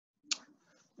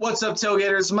What's up,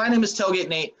 Tailgaters? My name is Tailgate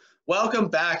Nate. Welcome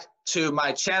back to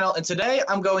my channel, and today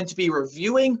I'm going to be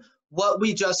reviewing what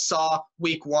we just saw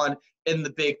week 1 in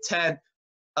the Big Ten.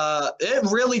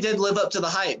 It really did live up to the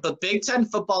hype, but Big Ten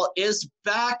football is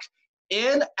back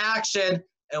in action,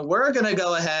 and we're going to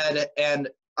go ahead and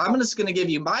I'm just going to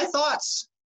give you my thoughts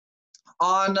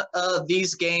on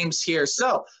these games here.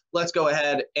 So let's go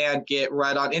ahead and get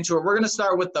right on into it. We're going to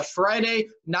start with the Friday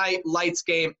night lights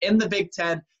game in the Big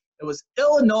Ten. It was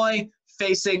Illinois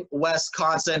facing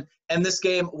Wisconsin, and this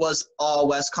game was all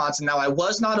Wisconsin. Now, I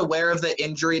was not aware of the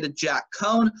injury to Jack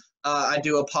Cohn. I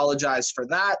do apologize for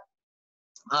that.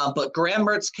 But Graham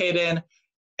Mertz came in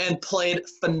and played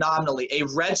phenomenally. A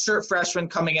redshirt freshman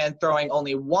coming in, throwing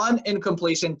only one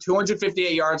incompletion,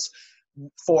 258 yards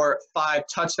for 5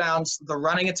 touchdowns. The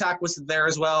running attack was there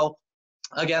as well.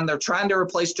 Again, they're trying to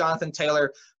replace Jonathan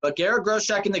Taylor, but Garrett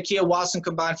Groshek and Nakia Watson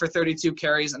combined for 32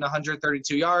 carries and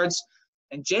 132 yards.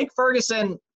 And Jake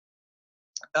Ferguson,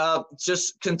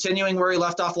 just continuing where he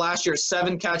left off last year,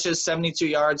 7 catches, 72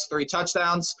 yards, 3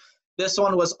 touchdowns. This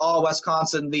one was all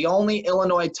Wisconsin. The only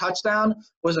Illinois touchdown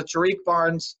was a Tariq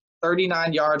Barnes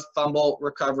 39-yard fumble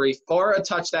recovery for a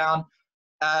touchdown.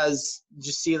 As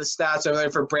you see the stats over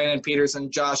there for Brandon Peters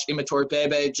and Josh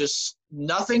Imatorbhebhe, just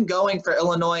nothing going for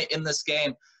Illinois in this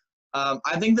game.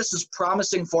 I think this is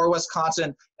promising for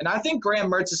Wisconsin, and I think Graham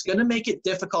Mertz is going to make it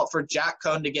difficult for Jack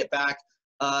Cohn to get back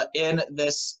in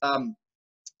this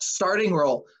starting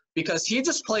role because he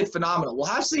just played phenomenal. We'll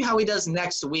have to see how he does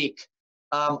next week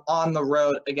on the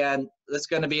road. Again, it's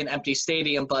going to be an empty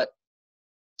stadium, but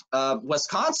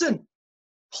Wisconsin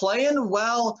playing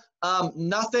well.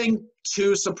 Nothing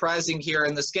too surprising here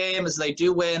in this game as they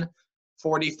do win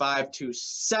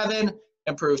 45-7,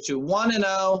 improve to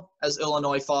 1-0 as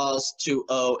Illinois falls to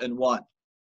 0-1.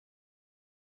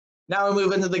 Now we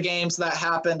move into the games that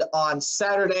happened on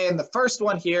Saturday, and the first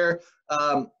one here,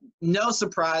 no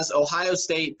surprise, Ohio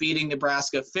State beating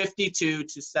Nebraska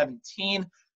 52-17.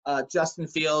 Justin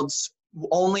Fields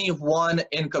only one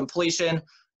incompletion,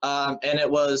 and it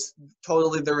was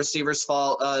totally the receiver's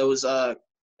fault. It was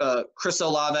Chris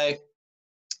Olave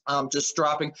just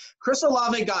dropping. Chris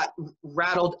Olave got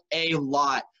rattled a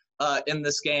lot in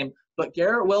this game, but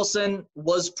Garrett Wilson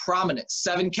was prominent.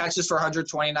 7 catches for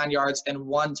 129 yards and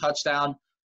 1 touchdown.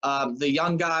 The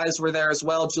young guys were there as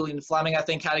well. Julian Fleming, I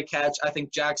think, had a catch. I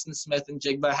think Jackson Smith and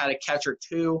Jigba had a catch or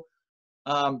 2.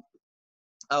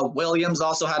 Williams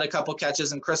also had a couple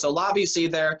catches, and Chris Olave, you see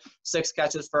there, 6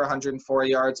 catches for 104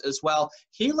 yards as well.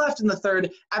 He left in the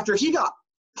third after he got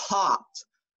popped.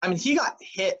 I mean, he got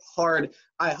hit hard.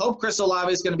 I hope Chris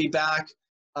Olave is going to be back.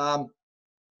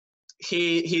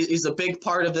 He's a big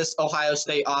part of this Ohio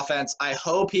State offense. I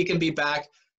hope he can be back.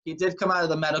 He did come out of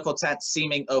the medical tent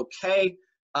seeming okay,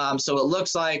 so it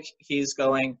looks like he's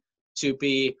going to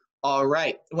be all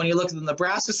right. When you look at the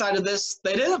Nebraska side of this,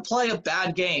 they didn't play a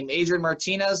bad game. Adrian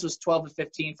Martinez was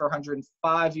 12-15 for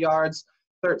 105 yards.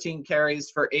 13 carries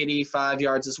for 85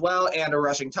 yards as well, and a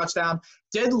rushing touchdown.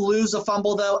 Did lose a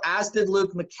fumble, though, as did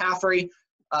Luke McCaffrey.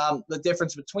 The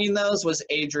difference between those was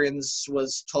Adrian's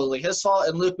was totally his fault,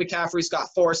 and Luke McCaffrey's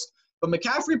got forced. But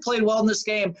McCaffrey played well in this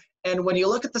game, and when you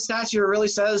look at the stats here, it really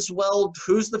says, well,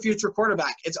 who's the future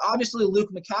quarterback? It's obviously Luke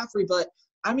McCaffrey, but,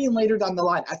 I mean, later down the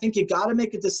line, I think you got to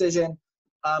make a decision.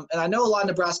 And I know a lot of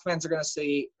Nebraska fans are going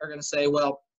to say,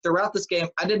 well, throughout this game,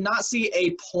 I did not see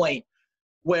a point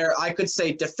where I could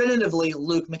say definitively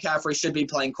Luke McCaffrey should be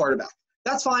playing quarterback.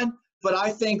 That's fine, but I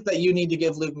think that you need to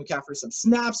give Luke McCaffrey some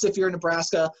snaps if you're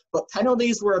Nebraska, but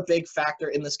penalties were a big factor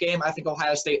in this game. I think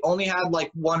Ohio State only had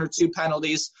like 1 or 2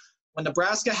 penalties. When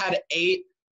Nebraska had 8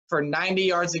 for 90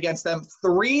 yards against them,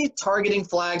 3 targeting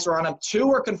flags were on them. 2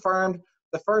 were confirmed.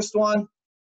 The first one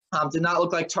did not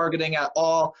look like targeting at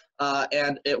all,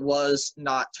 and it was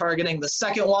not targeting. The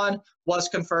second one was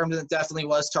confirmed, and it definitely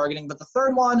was targeting, but the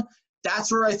third one,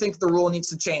 that's where I think the rule needs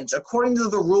to change. According to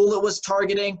the rule, it was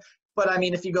targeting, but, I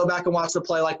mean, if you go back and watch the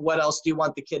play, like, what else do you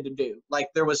want the kid to do? Like,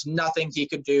 there was nothing he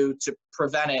could do to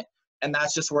prevent it, and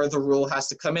that's just where the rule has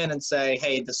to come in and say,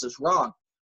 hey, this is wrong.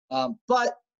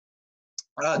 But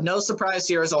no surprise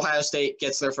here as Ohio State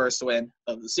gets their first win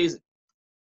of the season.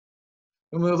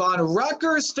 We move on.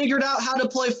 Rutgers figured out how to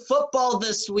play football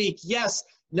this week. Yes,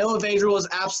 Noah Vedral was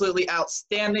absolutely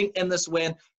outstanding in this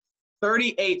win.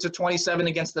 38-27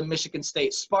 against the Michigan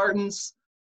State Spartans.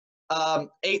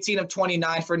 18 of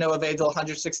 29 for Noah Vedral,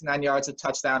 169 yards, a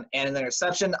touchdown, and an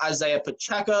interception. Isaiah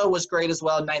Pacheco was great as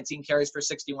well, 19 carries for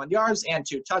 61 yards and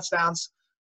 2 touchdowns.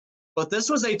 But this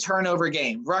was a turnover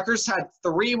game. Rutgers had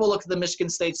 3. We'll look at the Michigan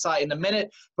State side in a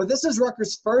minute. But this is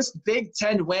Rutgers' first Big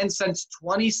Ten win since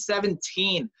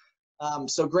 2017.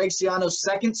 So Greg Schiano's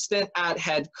second stint at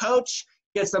head coach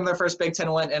gets them their first Big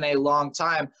Ten win in a long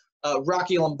time.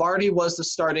 Rocky Lombardi was the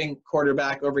starting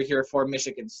quarterback over here for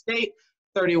Michigan State,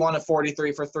 31 of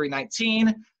 43 for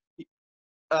 319.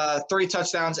 3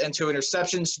 touchdowns and 2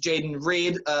 interceptions. Jaden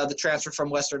Reed, the transfer from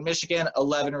Western Michigan,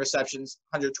 11 receptions,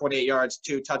 128 yards,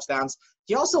 2 touchdowns.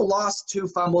 He also lost 2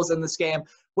 fumbles in this game,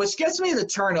 which gets me the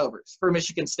turnovers for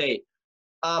Michigan State.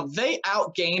 They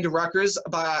outgained Rutgers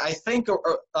by, I think,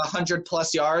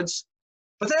 100-plus yards,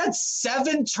 but they had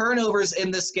 7 turnovers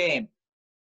in this game.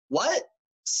 What?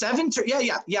 7?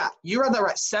 Yeah. You read that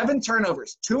right. 7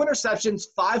 turnovers, 2 interceptions,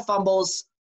 5 fumbles.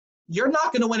 You're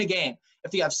not going to win a game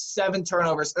if you have 7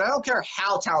 turnovers. And I don't care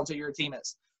how talented your team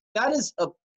is. That is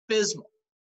abysmal.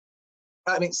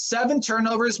 I mean, 7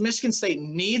 turnovers. Michigan State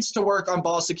needs to work on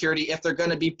ball security if they're going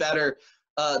to be better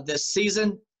this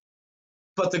season.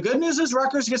 But the good news is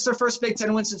Rutgers gets their first Big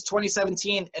Ten win since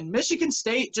 2017, and Michigan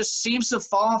State just seems to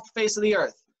fall off the face of the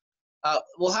earth.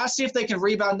 We'll have to see if they can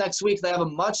rebound next week. They have a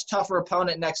much tougher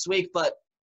opponent next week, but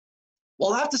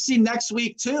we'll have to see next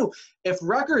week too if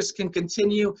Rutgers can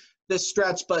continue this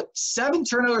stretch. But 7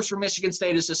 turnovers for Michigan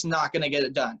State is just not going to get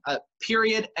it done.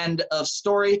 Period. End of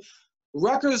story.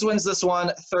 Rutgers wins this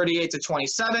one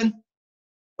 38-27.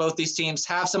 Both these teams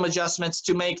have some adjustments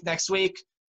to make next week.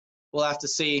 We'll have to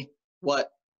see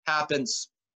what happens.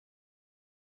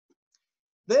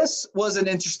 This was an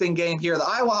interesting game here. The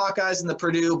Iowa Hawkeyes and the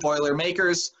Purdue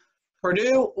Boilermakers.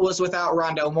 Purdue was without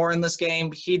Rondale Moore in this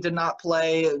game. He did not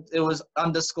play. It was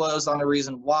undisclosed on the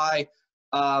reason why.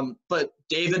 But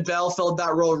David Bell filled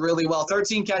that role really well.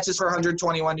 13 catches for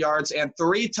 121 yards and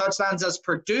 3 touchdowns as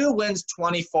Purdue wins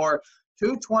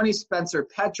 24-20. Spencer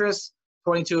Petras,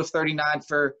 22 of 39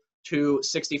 for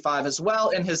 265 as well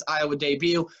in his Iowa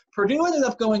debut. Purdue ended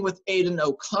up going with Aiden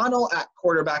O'Connell at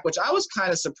quarterback, which I was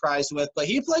kind of surprised with, but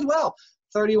he played well.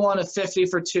 31 of 50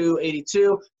 for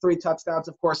 282, 3 touchdowns.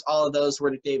 Of course, all of those were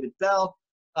to David Bell,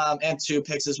 and 2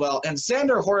 picks as well. And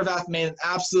Xander Horvath made an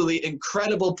absolutely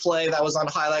incredible play that was on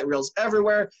highlight reels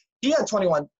everywhere. He had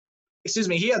 21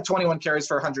 carries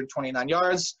for 129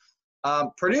 yards.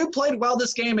 Purdue played well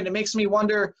this game, and it makes me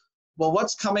wonder, well,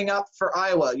 what's coming up for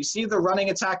Iowa? You see the running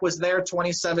attack was there,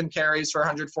 27 carries for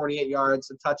 148 yards,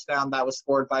 a touchdown that was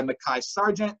scored by Mekhi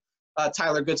Sargent.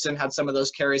 Tyler Goodson had some of those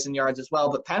carries and yards as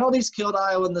well, but penalties killed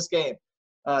Iowa in this game.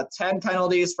 10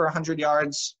 penalties for 100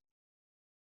 yards.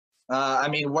 I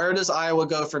mean, where does Iowa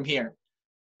go from here?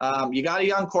 You got a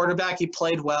young quarterback. He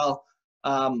played well.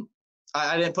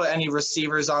 I didn't put any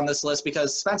receivers on this list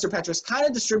because Spencer Petras kind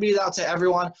of distributed out to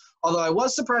everyone, although I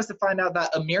was surprised to find out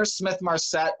that Amir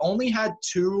Smith-Marset only had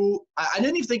 2 – I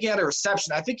didn't even think he had a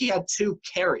reception. I think he had 2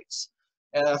 carries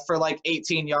for like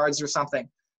 18 yards or something.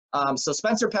 So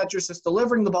Spencer Petras is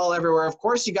delivering the ball everywhere. Of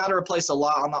course, you got to replace a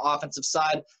lot on the offensive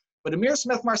side, but Amir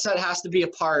Smith-Marset has to be a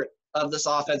part of this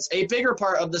offense, a bigger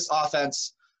part of this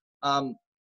offense.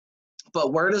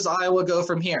 But where does Iowa go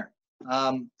from here?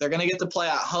 They're going to get to play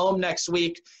at home next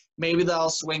week. Maybe they'll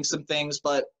swing some things,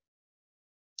 but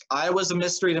Iowa's a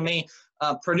mystery to me.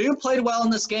 Purdue played well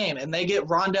in this game, and they get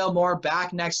Rondale Moore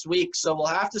back next week. So we'll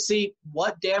have to see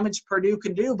what damage Purdue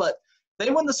can do. But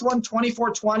they won this one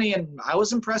 24-20, and I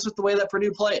was impressed with the way that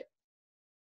Purdue played.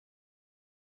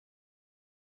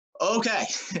 Okay,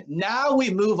 now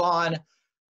we move on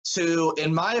to,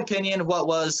 in my opinion, what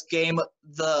was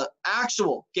the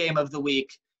actual game of the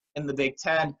week in the Big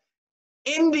Ten.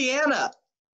 Indiana,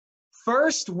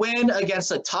 first win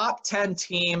against a top 10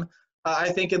 team,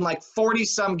 I think in like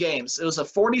 40-some games. It was a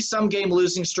 40-some game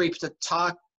losing streak to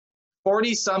top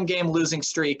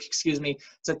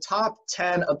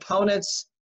 10 opponents,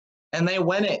 and they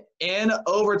win it in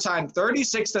overtime,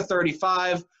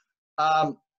 36-35.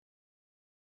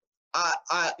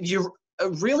 You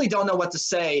really don't know what to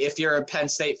say if you're a Penn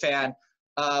State fan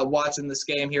watching this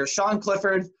game here. Sean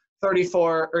Clifford,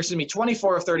 24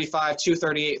 of 35,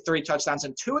 238, 3 touchdowns,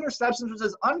 and 2 interceptions, which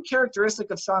is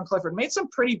uncharacteristic of Sean Clifford. Made some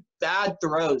pretty bad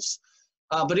throws,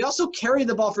 but he also carried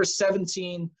the ball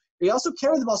 17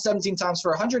 times for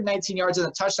 119 yards and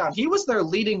a touchdown. He was their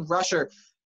leading rusher.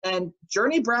 And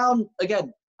Journey Brown,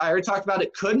 again, I already talked about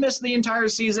it, could miss the entire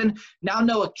season. Now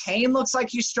Noah Cain looks like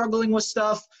he's struggling with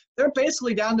stuff. They're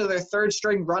basically down to their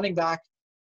 3rd-string running back.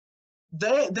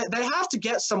 They have to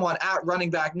get someone at running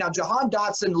back. Now, Jahan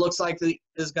Dotson looks like he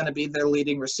is going to be their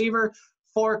leading receiver.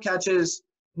 4 catches,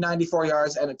 94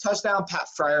 yards, and a touchdown. Pat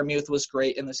Freiermuth was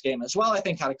great in this game as well. I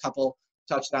think had a couple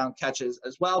touchdown catches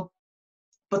as well.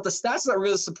 But the stats that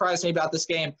really surprised me about this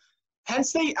game, Penn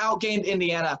State outgained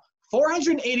Indiana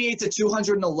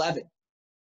 488-211.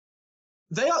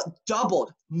 They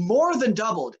more than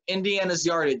doubled Indiana's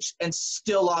yardage and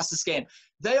still lost this game.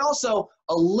 They also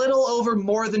a little over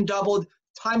more than doubled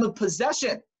time of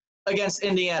possession against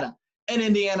Indiana. And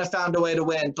Indiana found a way to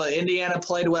win, but Indiana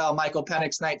played well. Michael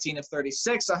Penix, 19 of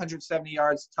 36, 170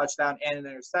 yards, touchdown, and an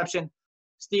interception.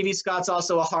 Stevie Scott's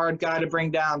also a hard guy to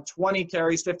bring down. 20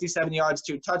 carries, 57 yards,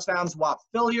 2 touchdowns. Whop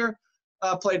Fillier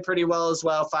played pretty well as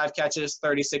well. 5 catches,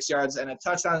 36 yards, and a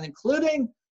touchdown, including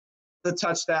the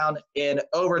touchdown in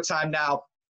overtime. Now,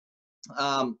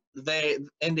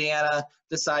 Indiana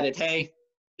decided, hey,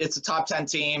 it's a top 10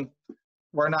 team.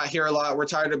 We're not here a lot. We're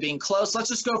tired of being close. Let's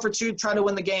just go for 2, try to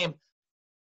win the game.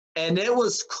 And it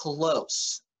was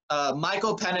close.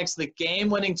 Michael Penix, the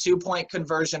game-winning 2-point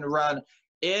conversion run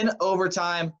in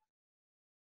overtime.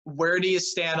 Where do you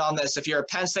stand on this? If you're a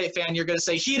Penn State fan, you're going to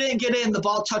say, he didn't get in. The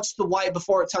ball touched the white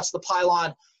before it touched the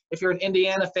pylon. If you're an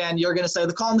Indiana fan, you're going to say,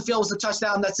 the call on the field was a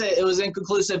touchdown. That's it. It was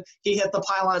inconclusive. He hit the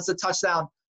pylon. It's a touchdown.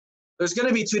 There's going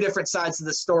to be 2 different sides to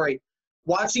this story.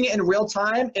 Watching it in real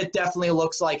time, it definitely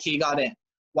looks like he got in.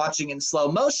 Watching in slow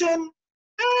motion,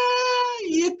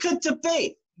 you could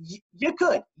debate. You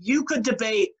could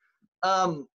debate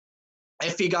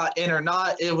if he got in or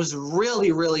not. It was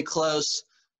really, really close.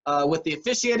 With the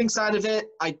officiating side of it,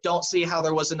 I don't see how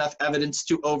there was enough evidence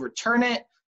to overturn it.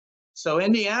 So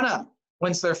Indiana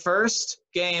wins their first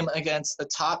game against a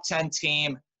top 10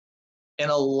 team in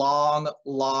a long,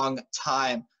 long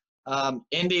time.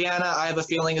 Indiana, I have a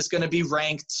feeling, is going to be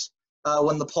ranked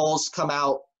when the polls come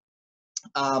out.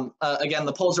 Again,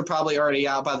 the polls are probably already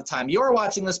out by the time you're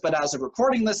watching this, but as of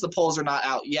recording this, the polls are not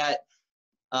out yet.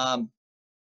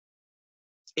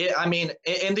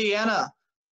 Indiana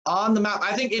on the map.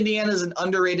 I think Indiana is an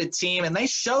underrated team, and they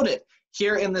showed it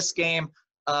here in this game.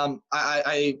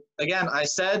 I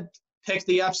said pick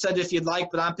the upset if you'd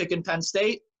like, but I'm picking Penn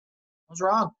State. I was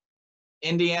wrong.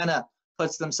 Indiana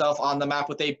puts themselves on the map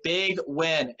with a big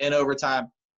win in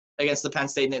overtime against the Penn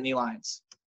State Nittany Lions.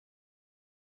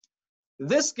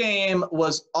 This game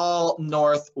was all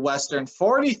Northwestern,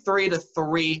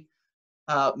 43-3.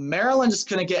 Maryland just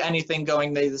couldn't get anything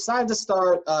going. They decided to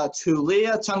start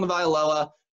Tulia Tagovailoa.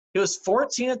 He was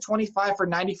 14 of 25 for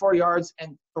 94 yards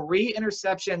and 3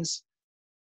 interceptions.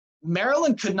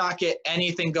 Maryland could not get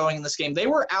anything going in this game. They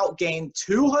were outgained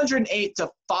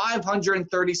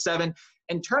 208-537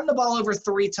 and turned the ball over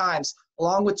 3 times,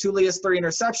 along with Tulia's 3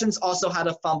 interceptions, also had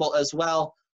a fumble as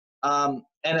well.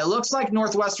 And it looks like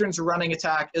Northwestern's running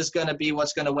attack is going to be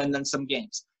what's going to win them some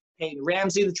games. Peyton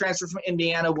Ramsey, the transfer from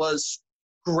Indiana, was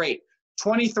great.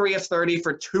 23 of 30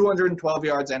 for 212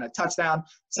 yards and a touchdown.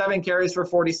 7 carries for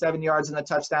 47 yards and a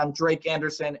touchdown. Drake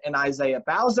Anderson and Isaiah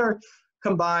Bowser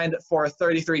combined for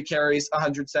 33 carries,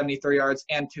 173 yards,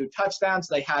 and 2 touchdowns.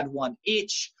 They had 1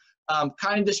 each.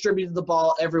 Kind of distributed the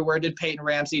ball everywhere, did Peyton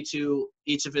Ramsey, to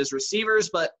each of his receivers.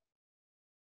 But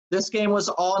this game was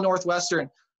all Northwestern.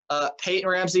 Peyton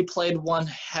Ramsey played one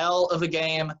hell of a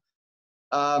game.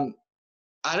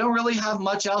 I don't really have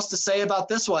much else to say about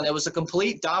this one. It was a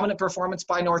complete dominant performance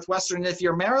by Northwestern. If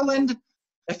you're a Maryland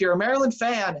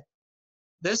fan,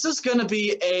 this is going to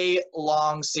be a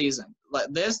long season.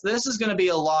 This is going to be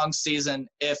a long season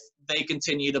if they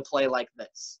continue to play like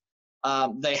this.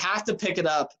 They have to pick it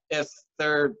up if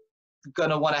they're going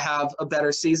to want to have a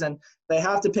better season. They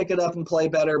have to pick it up and play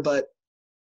better, but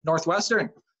Northwestern,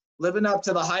 living up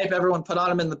to the hype everyone put on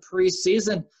them in the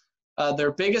preseason.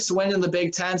 Their biggest win in the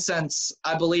Big Ten since,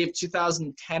 I believe,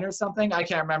 2010 or something. I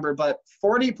can't remember, but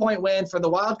 40-point win for the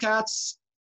Wildcats.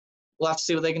 We'll have to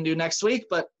see what they can do next week,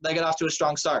 but they got off to a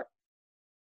strong start.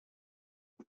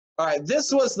 All right,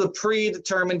 this was the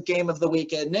predetermined game of the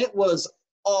weekend, and it was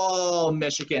all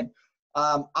Michigan.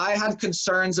 I had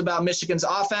concerns about Michigan's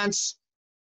offense.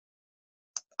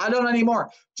 I don't anymore.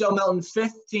 Joe Milton,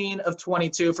 15 of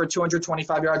 22 for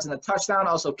 225 yards and a touchdown.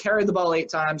 Also carried the ball 8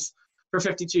 times for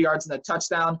 52 yards and a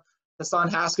touchdown. Hassan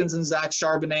Haskins and Zach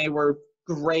Charbonnet were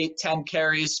great, 10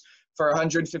 carries for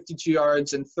 152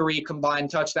 yards and 3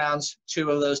 combined touchdowns. 2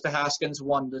 of those to Haskins,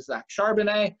 1 to Zach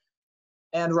Charbonnet.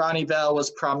 And Ronnie Bell was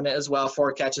prominent as well,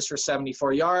 4 catches for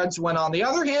 74 yards. When on the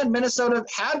other hand, Minnesota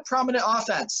had prominent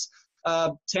offense.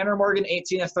 Tanner Morgan,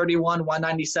 18 of 31,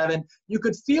 197. You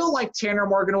could feel like Tanner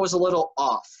Morgan was a little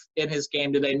off in his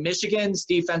game today. Michigan's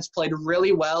defense played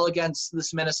really well against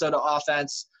this Minnesota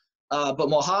offense. But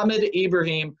Mohamed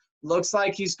Ibrahim looks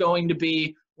like he's going to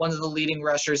be one of the leading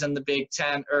rushers in the Big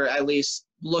Ten, or at least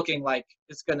looking like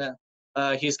he's gonna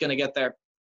get there.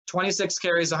 26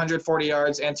 carries, 140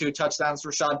 yards, and 2 touchdowns.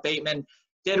 Rashad Bateman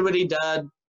did what he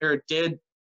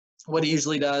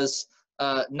usually does.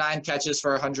 9 catches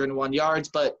for 101 yards,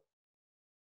 but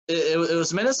it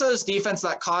was Minnesota's defense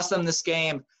that cost them this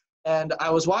game. And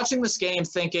I was watching this game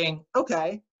thinking,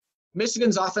 okay,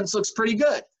 Michigan's offense looks pretty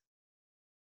good.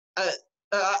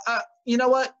 You know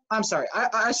what? I'm sorry.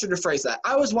 I should rephrase that.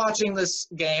 I was watching this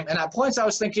game, and at points I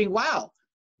was thinking, wow,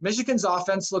 Michigan's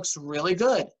offense looks really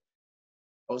good.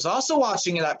 I was also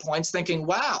watching it at points thinking,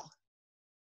 wow,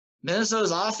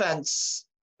 Minnesota's offense,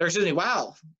 or excuse me,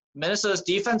 wow, Minnesota's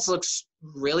defense looks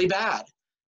really bad.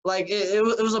 Like, it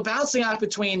was a balancing act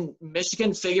between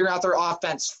Michigan figuring out their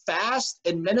offense fast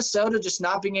and Minnesota just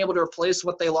not being able to replace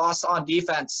what they lost on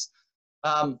defense.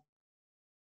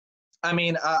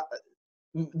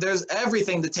 There's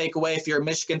everything to take away if you're a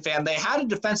Michigan fan. They had a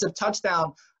defensive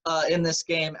touchdown in this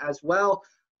game as well.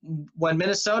 When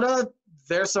Minnesota,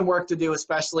 there's some work to do,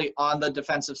 especially on the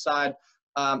defensive side.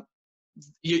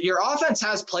 Your offense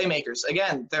has playmakers.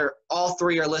 Again, they're all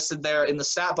three are listed there in the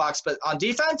stat box, but on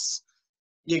defense,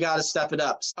 you got to step it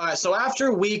up. All right, so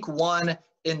after week 1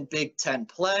 in Big Ten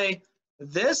play,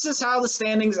 this is how the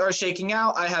standings are shaking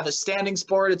out. I have a standings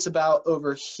board. It's about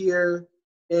over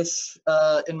here-ish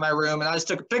in my room, and I just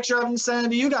took a picture of it and sent it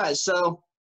to you guys. So,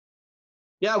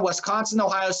 yeah, Wisconsin,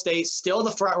 Ohio State, still the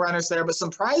front runners there, but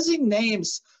some surprising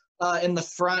names in the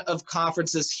front of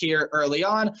conferences here early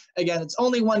on. Again, it's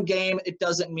only one game. It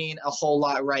doesn't mean a whole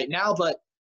lot right now, but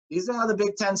these are how the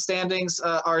Big Ten standings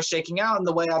are shaking out, and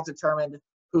the way I've determined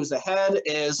who's ahead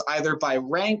is either by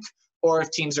rank or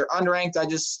if teams are unranked. I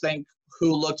just think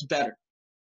who looked better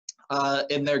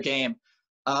in their game.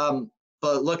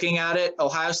 But looking at it,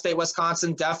 Ohio State,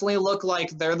 Wisconsin definitely look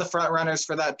like they're the front runners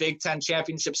for that Big Ten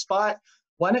championship spot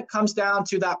when it comes down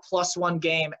to that +1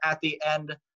 game at the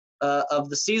end of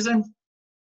the season.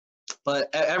 But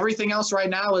everything else right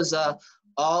now is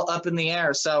all up in the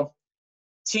air. So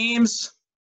teams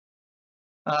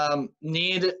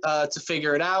need to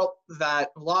figure it out that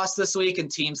lost this week, and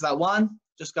teams that won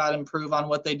just got to improve on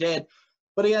what they did.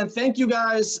 But again, thank you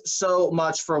guys so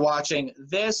much for watching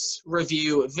this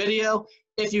review video.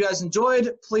 If you guys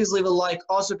enjoyed, please leave a like.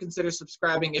 Also consider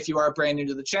subscribing if you are brand new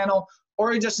to the channel,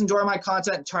 or you just enjoy my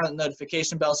content, turn on the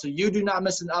notification bell so you do not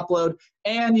miss an upload,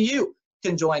 and you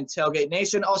can join Tailgate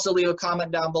Nation. Also leave a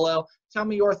comment down below. Tell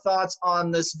me your thoughts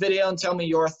on this video and tell me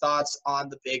your thoughts on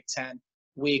the Big Ten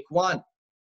Week 1.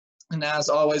 And as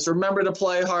always, remember to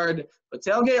play hard, but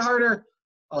tailgate harder.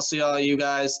 I'll see all you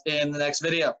guys in the next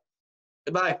video.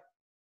 Goodbye.